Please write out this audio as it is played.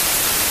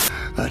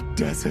A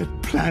desert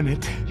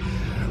planet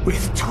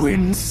with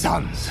twin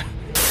suns.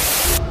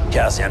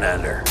 Cassian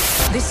Andor.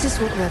 This is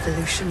what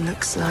revolution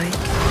looks like.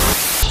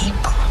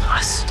 People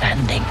are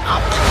standing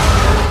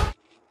up.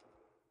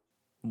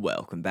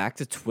 Welcome back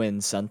to Twin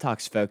Sun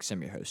Talks, folks.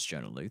 I'm your host,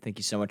 Jonah Liu. Thank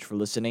you so much for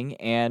listening,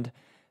 and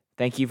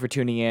thank you for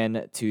tuning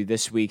in to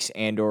this week's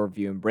Andor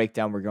review and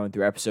breakdown. We're going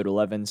through episode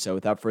 11, so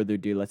without further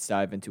ado, let's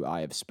dive into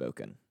I Have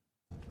Spoken.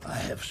 I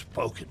have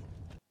spoken.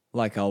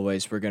 Like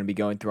always, we're going to be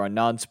going through our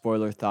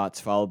non-spoiler thoughts,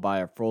 followed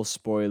by our full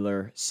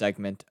spoiler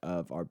segment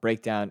of our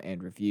breakdown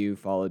and review,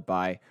 followed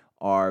by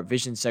our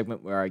vision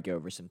segment where I go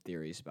over some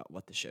theories about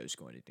what the show is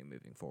going to do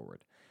moving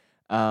forward.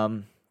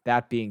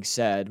 That being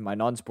said, my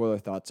non-spoiler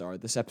thoughts are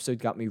this episode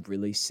got me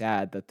really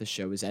sad that the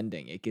show is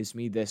ending. It gives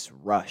me this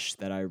rush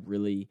that I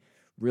really,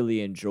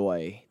 really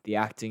enjoy. The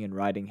acting and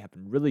writing have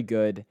been really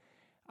good.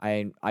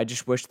 I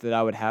just wish that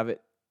I would have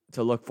it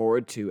to look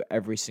forward to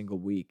every single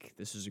week.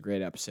 This was a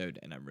great episode,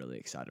 and I'm really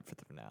excited for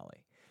the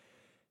finale.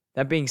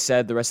 That being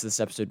said, the rest of this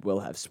episode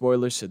will have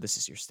spoilers, so this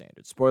is your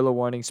standard spoiler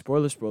warning.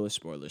 Spoiler.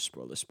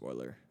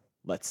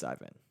 Let's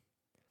dive in.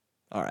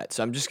 All right,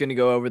 so I'm just going to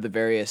go over the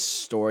various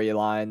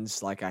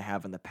storylines like I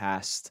have in the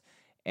past,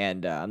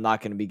 and I'm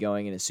not going to be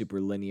going in a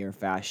super linear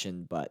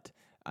fashion, but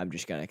I'm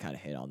just going to kind of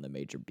hit on the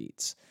major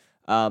beats.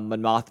 Mon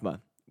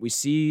Mothma, we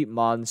see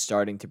Mon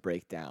starting to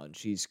break down.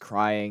 She's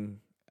crying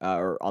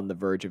or on the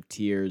verge of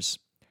tears.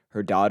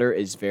 Her daughter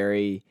is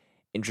very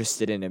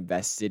interested and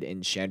invested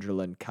in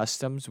Chandrilan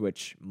customs,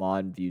 which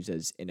Mon views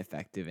as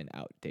ineffective and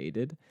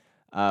outdated,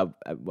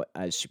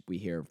 as we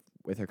hear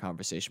with her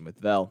conversation with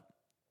Vel.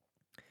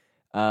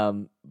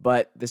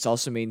 But this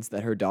also means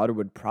that her daughter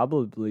would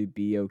probably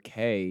be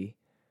okay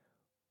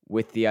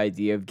with the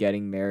idea of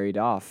getting married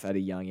off at a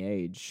young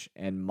age,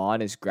 and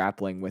Mon is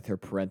grappling with her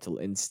parental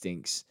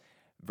instincts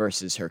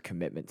versus her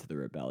commitment to the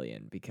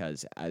rebellion,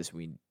 because as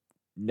we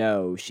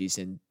know, she's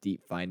in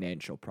deep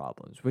financial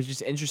problems, which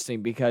is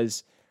interesting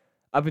because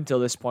up until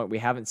this point, we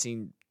haven't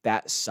seen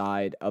that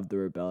side of the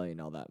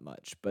rebellion all that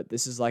much, but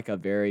this is like a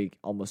very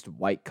almost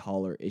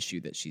white-collar issue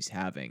that she's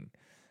having,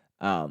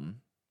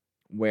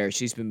 where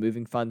she's been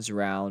moving funds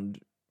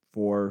around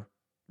for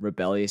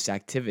rebellious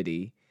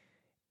activity,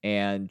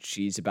 and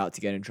she's about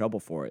to get in trouble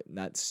for it. And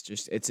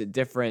it's a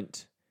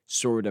different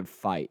sort of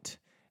fight.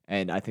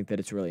 And I think that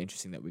it's really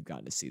interesting that we've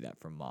gotten to see that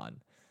from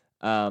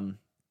Mon.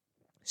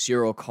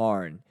 Cyril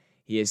Karn,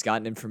 he has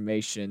gotten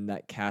information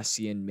that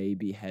Cassian may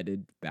be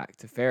headed back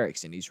to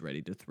Ferrix, and he's ready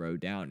to throw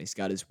down. He's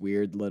got his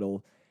weird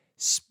little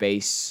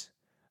space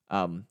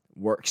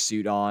work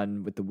suit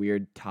on with the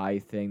weird tie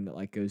thing that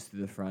like goes through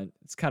the front.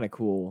 It's kind of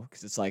cool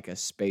because it's like a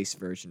space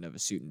version of a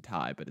suit and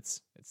tie, but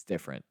it's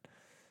different.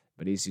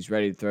 But he's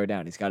ready to throw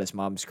down. He's got his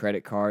mom's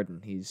credit card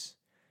and he's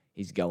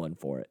going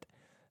for it.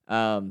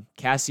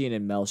 Cassian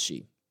and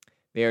Melshi,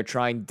 they are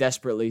trying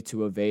desperately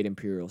to evade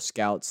Imperial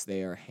scouts.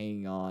 They are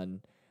hanging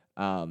on,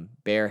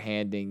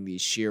 barehanding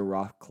these sheer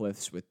rock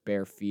cliffs with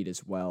bare feet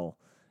as well,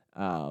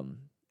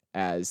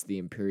 as the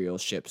Imperial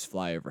ships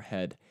fly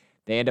overhead.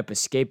 They end up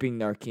escaping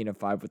Narkina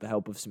 5 with the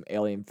help of some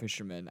alien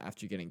fishermen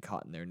after getting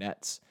caught in their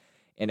nets.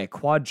 And a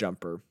quad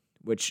jumper,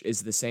 which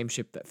is the same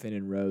ship that Finn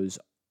and Rey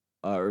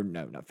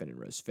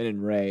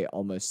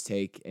almost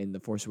take in The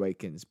Force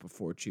Awakens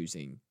before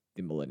choosing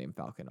the Millennium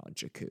Falcon on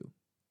Jakku.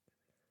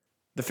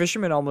 The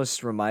fishermen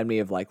almost remind me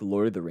of like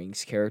Lord of the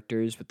Rings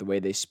characters, with the way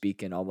they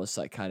speak in almost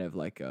like kind of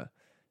like a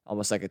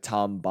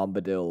Tom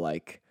Bombadil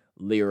like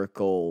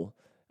lyrical,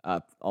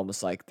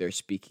 almost like they're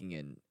speaking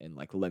in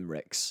like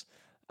limericks.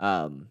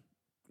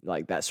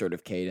 Like that sort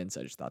of cadence.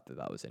 I just thought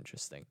that was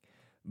interesting.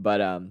 But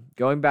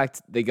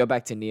they go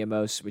back to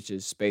Neamos, which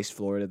is Space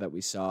Florida that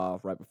we saw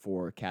right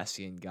before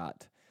Cassian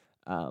got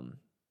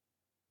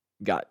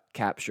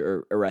captured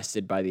or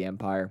arrested by the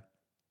Empire.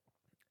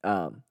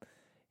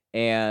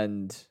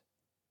 And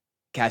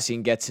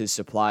Cassian gets his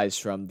supplies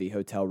from the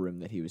hotel room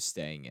that he was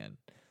staying in.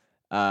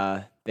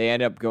 They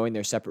end up going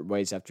their separate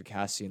ways after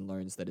Cassian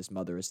learns that his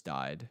mother has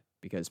died,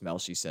 because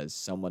Melshi says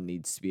someone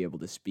needs to be able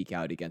to speak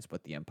out against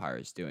what the Empire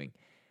is doing.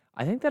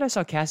 I think that I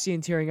saw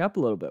Cassian tearing up a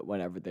little bit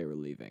whenever they were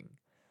leaving.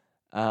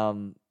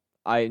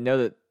 I know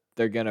that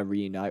they're going to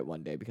reunite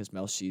one day because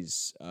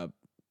Melshi's a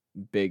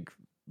big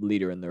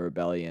leader in the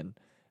rebellion,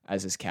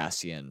 as is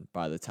Cassian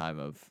by the time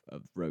of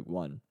Rogue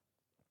One.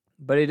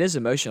 But it is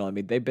emotional. I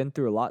mean, they've been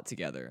through a lot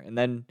together. And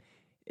then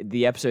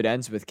the episode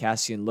ends with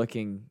Cassian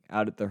looking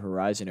out at the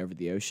horizon over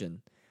the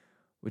ocean,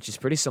 which is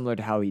pretty similar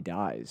to how he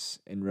dies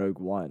in Rogue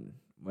One,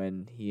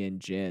 when he and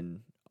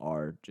Jyn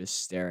are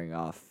just staring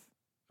off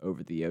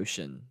over the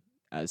ocean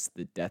as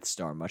the Death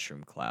Star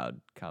mushroom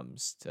cloud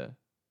comes to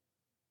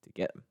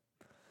get him.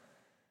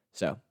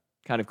 So,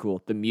 kind of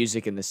cool. The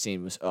music in the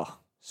scene was,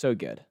 so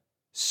good.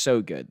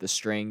 So good. The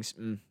strings,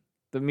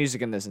 the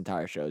music in this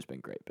entire show has been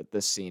great, but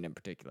this scene in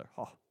particular,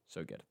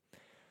 so good.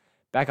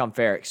 Back on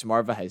Ferrix,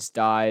 Marva has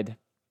died.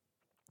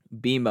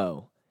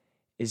 Bimo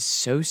is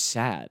so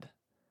sad.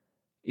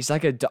 He's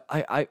like this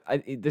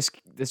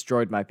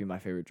droid might be my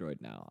favorite droid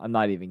now. I'm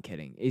not even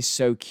kidding. He's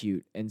so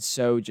cute and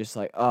so just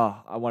like,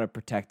 I want to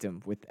protect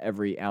him with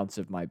every ounce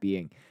of my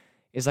being.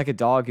 is like a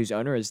dog whose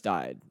owner has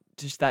died.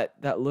 Just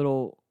that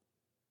little,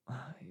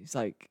 he's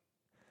like,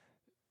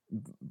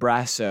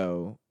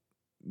 Brasso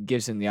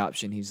gives him the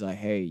option. He's like,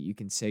 hey, you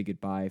can say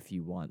goodbye if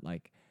you want.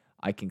 Like,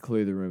 I can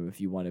clear the room if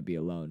you want to be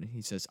alone.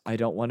 He says, I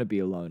don't want to be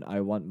alone.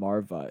 I want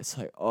Marva. It's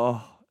like,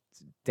 oh,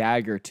 it's a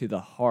dagger to the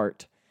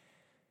heart.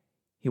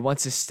 He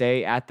wants to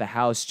stay at the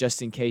house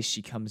just in case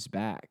she comes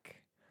back.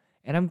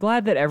 And I'm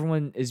glad that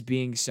everyone is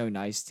being so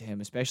nice to him,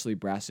 especially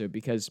Brasso,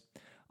 because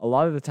a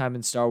lot of the time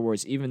in Star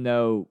Wars, even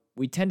though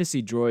we tend to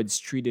see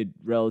droids treated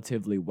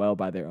relatively well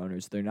by their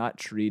owners, they're not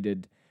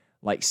treated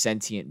like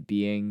sentient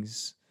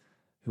beings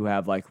who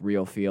have like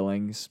real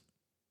feelings.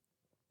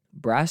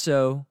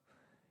 Brasso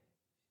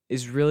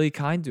is really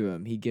kind to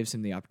him. He gives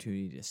him the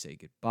opportunity to say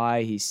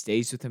goodbye. He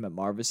stays with him at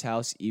Marva's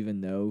house,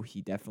 even though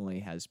he definitely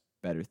has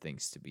better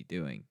things to be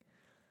doing.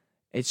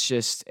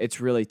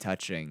 It's really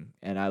touching,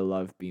 and I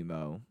love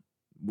BMO.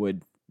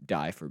 Would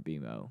die for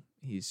BMO.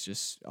 He's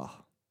just,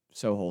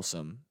 so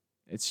wholesome.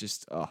 It's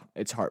just,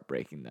 it's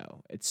heartbreaking,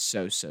 though. It's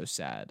so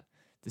sad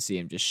to see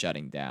him just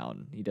shutting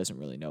down. He doesn't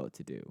really know what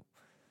to do.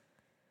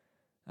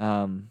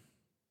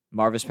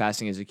 Marva's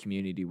passing is a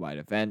community-wide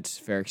event.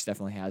 Ferrix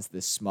definitely has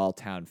this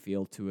small-town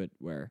feel to it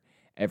where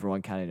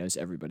everyone kind of knows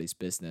everybody's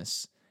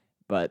business,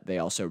 but they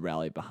also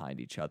rally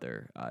behind each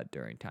other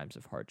during times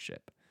of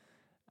hardship.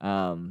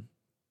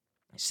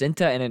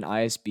 Cinta and an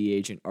ISB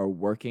agent are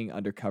working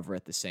undercover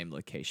at the same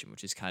location,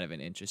 which is kind of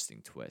an interesting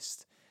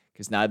twist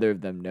because neither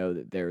of them know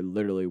that they're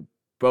literally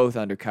both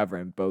undercover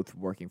and both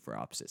working for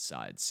opposite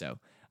sides. So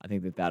I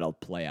think that that'll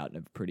play out in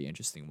a pretty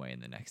interesting way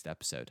in the next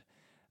episode.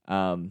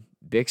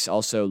 Bix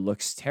also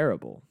looks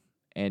terrible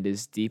and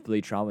is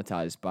deeply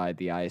traumatized by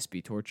the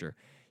ISB torture.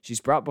 She's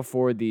brought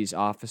before these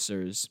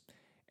officers.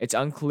 It's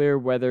unclear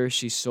whether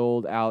she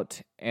sold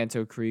out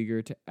Anto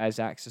Krieger as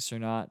Axis or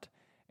not.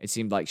 It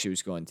seemed like she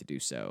was going to do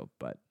so,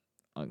 but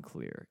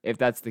unclear. If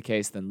that's the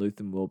case, then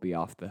Luthen will be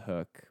off the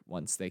hook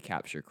once they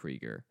capture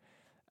Krieger.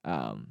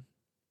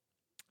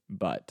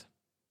 But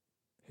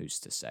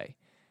who's to say?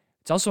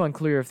 It's also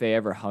unclear if they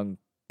ever hung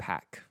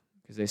Pack,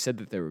 because they said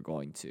that they were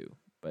going to,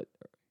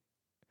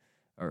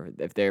 or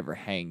if they ever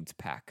hanged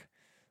Pack.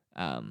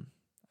 I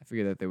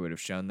figured that they would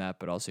have shown that,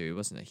 but also he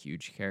wasn't a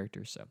huge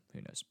character, so who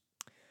knows.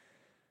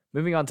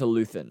 Moving on to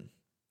Luthen.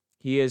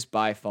 He is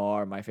by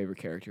far my favorite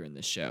character in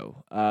this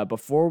show.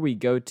 Before we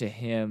go to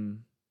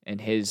him and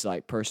his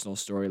like personal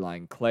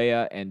storyline,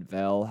 Clea and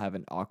Vel have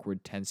an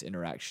awkward, tense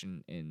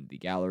interaction in the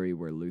gallery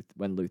when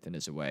Luthen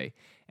is away,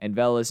 and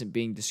Vel isn't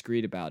being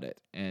discreet about it,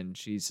 and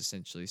she's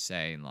essentially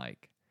saying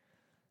like,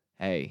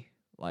 "Hey,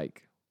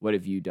 like, what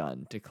have you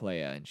done to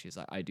Clea?" And she's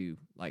like, I do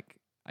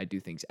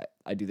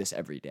this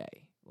every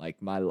day. Like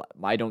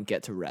I don't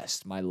get to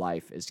rest. My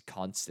life is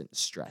constant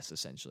stress.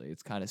 Essentially,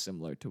 it's kind of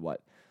similar to what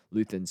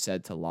Luthen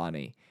said to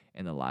Lonnie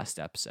in the last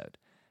episode.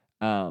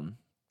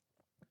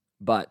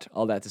 But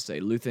all that to say,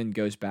 Luthen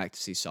goes back to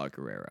see Saw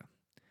Gerrera.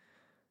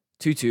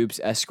 Two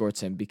Tubes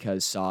escorts him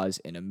because Saw is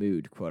in a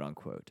mood, quote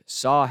unquote.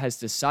 Saw has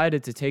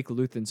decided to take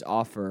Luthen's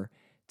offer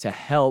to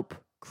help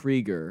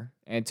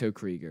Anto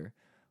Krieger,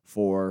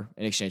 in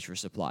exchange for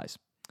supplies,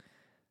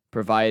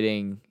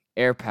 providing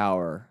air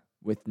power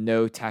with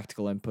no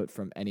tactical input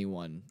from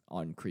anyone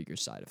on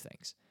Krieger's side of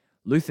things.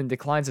 Luthen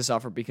declines this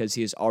offer because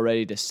he has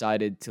already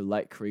decided to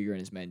let Krieger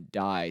and his men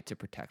die to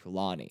protect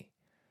Lonnie.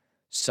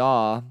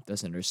 Saw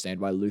doesn't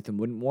understand why Luthen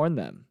wouldn't warn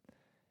them,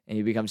 and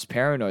he becomes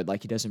paranoid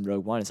like he does in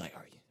Rogue One. He's like,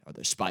 are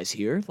there spies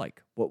here?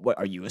 Like, what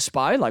are you a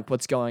spy? Like,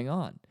 what's going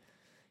on?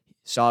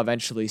 Saw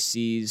eventually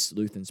sees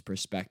Luthen's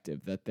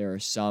perspective, that there are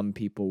some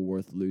people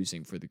worth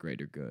losing for the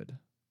greater good.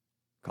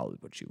 Call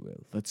it what you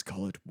will. Let's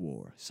call it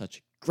war. Such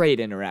a great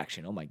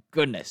interaction. Oh my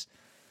goodness.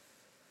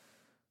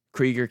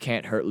 Krieger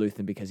can't hurt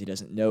Luthen because he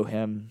doesn't know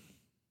him,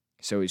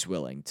 so he's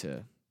willing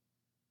to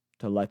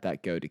let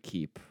that go to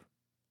keep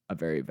a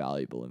very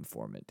valuable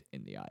informant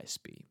in the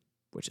ISB,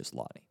 which is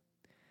Lonnie.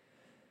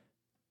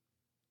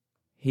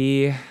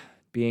 He,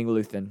 being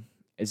Luthen,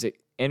 is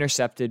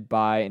intercepted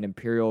by an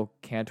Imperial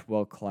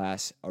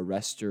Cantwell-class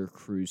arrestor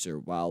cruiser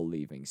while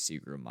leaving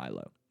Seagram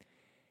Milo.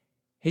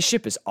 His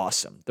ship is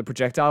awesome. The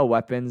projectile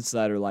weapons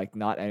that are like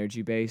not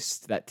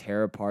energy-based, that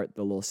tear apart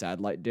the little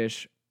satellite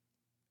dish,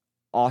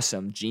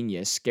 awesome,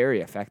 genius,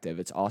 scary, effective.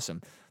 It's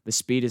awesome. The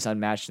speed is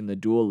unmatched, and the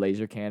dual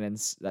laser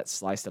cannons that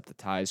sliced up the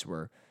ties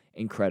were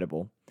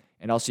incredible.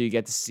 And also you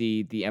get to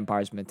see the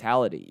Empire's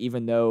mentality.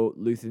 Even though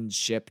Luthen's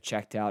ship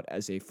checked out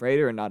as a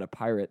freighter and not a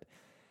pirate,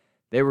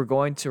 they were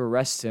going to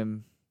arrest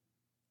him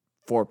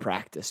for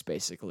practice,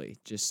 basically,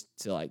 just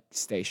to like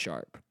stay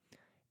sharp.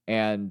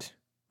 And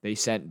they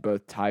sent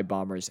both TIE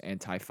bombers and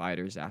TIE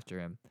fighters after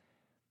him.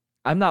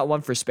 I'm not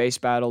one for space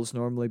battles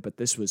normally, but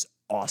this was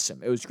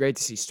awesome. It was great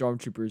to see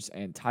stormtroopers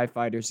and TIE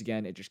fighters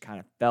again. It just kind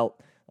of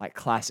felt like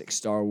classic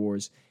Star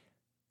Wars.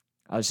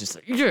 I was just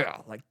like, yeah,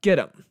 like get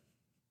them.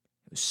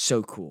 It was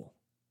so cool.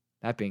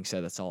 That being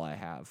said, that's all I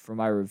have. For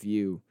my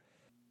review,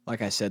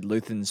 like I said,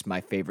 Luthen's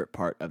my favorite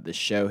part of the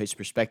show. His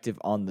perspective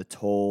on the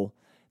toll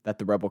that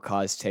the rebel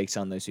cause takes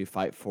on those who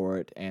fight for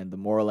it, and the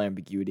moral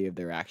ambiguity of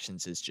their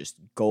actions is just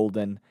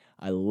golden.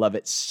 I love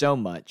it so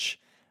much.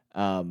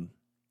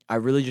 I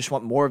really just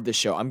want more of this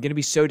show. I'm going to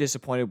be so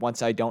disappointed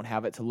once I don't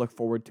have it to look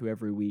forward to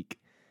every week.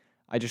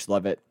 I just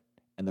love it,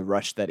 and the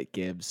rush that it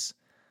gives.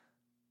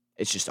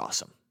 It's just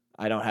awesome.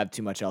 I don't have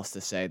too much else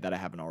to say that I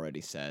haven't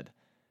already said.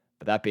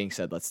 But that being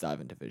said, let's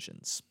dive into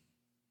Visions.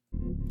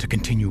 To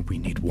continue, we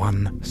need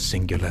one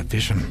singular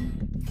vision.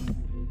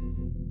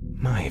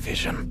 My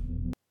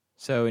vision.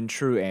 So in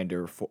true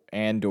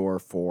Andor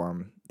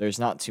form, there's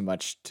not too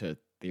much to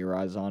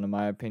theorize on, in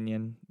my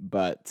opinion,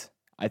 but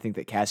I think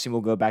that Cassian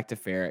will go back to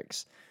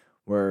Ferrix,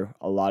 where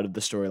a lot of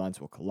the storylines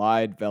will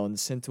collide. Velen and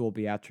Cinta will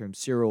be after him,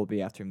 Syril will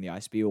be after him, the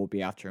ISB will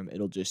be after him.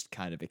 It'll just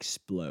kind of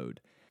explode.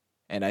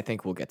 And I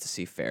think we'll get to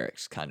see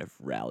Ferrix kind of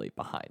rally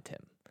behind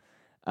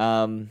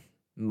him.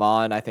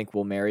 Mon, I think,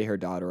 will marry her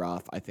daughter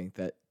off. I think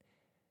that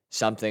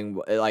something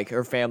like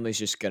her family's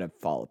just going to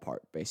fall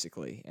apart,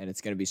 basically. And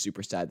it's going to be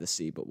super sad to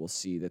see, but we'll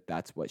see that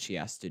that's what she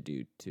has to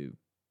do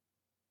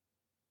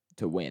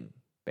to win,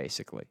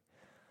 basically.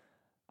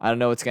 I don't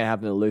know what's going to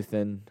happen to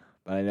Luthen,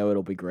 but I know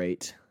it'll be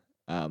great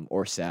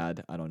or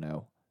sad. I don't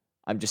know.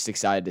 I'm just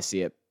excited to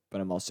see it,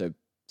 but I'm also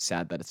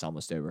sad that it's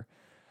almost over.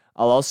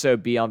 I'll also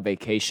be on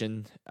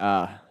vacation.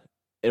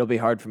 It'll be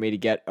hard for me to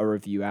get a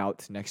review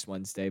out next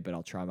Wednesday, but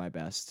I'll try my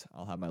best.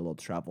 I'll have my little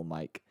travel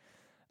mic.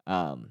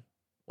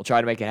 We'll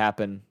try to make it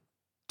happen.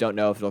 Don't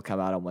know if it'll come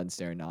out on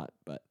Wednesday or not,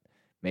 but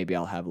maybe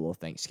I'll have a little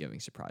Thanksgiving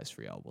surprise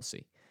for y'all. We'll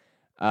see.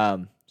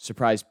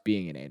 Surprise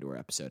being an Andor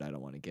episode. I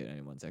don't want to get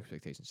anyone's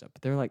expectations up,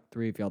 but there are like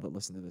 3 of y'all that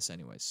listen to this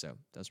anyways, so it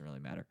doesn't really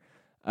matter.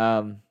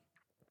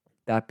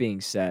 That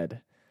being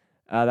said,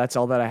 that's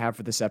all that I have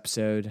for this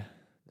episode.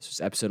 This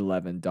was episode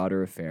 11,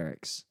 Daughter of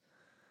Ferrix.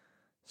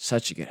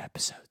 Such a good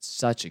episode.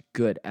 Such a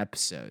good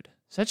episode.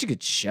 Such a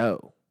good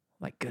show.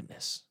 My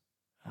goodness.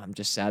 I'm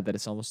just sad that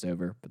it's almost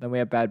over. But then we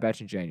have Bad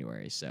Batch in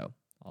January, so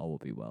all will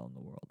be well in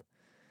the world.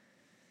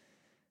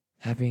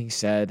 That being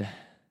said,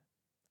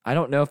 I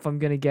don't know if I'm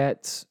going to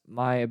get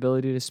my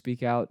ability to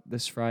speak out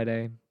this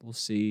Friday. We'll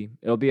see.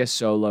 It'll be a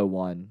solo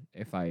one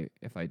if I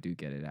do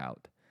get it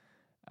out.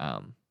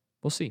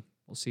 We'll see.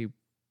 We'll see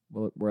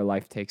where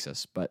life takes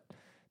us. But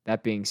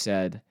that being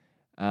said,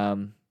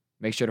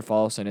 make sure to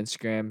follow us on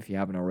Instagram if you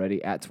haven't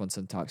already, at Twin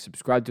Sun Talks.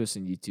 Subscribe to us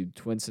on YouTube,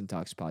 Twin Sun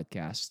Talks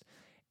Podcast.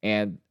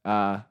 And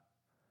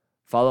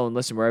follow and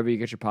listen wherever you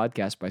get your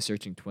podcast by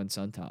searching Twin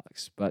Sun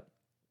Talks. But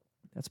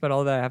that's about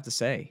all that I have to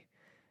say.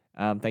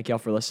 Thank y'all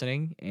for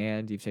listening,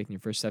 and you've taken your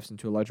first steps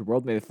into a larger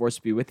world. May the Force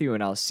be with you,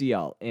 and I'll see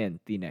y'all in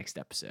the next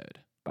episode.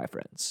 Bye,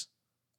 friends.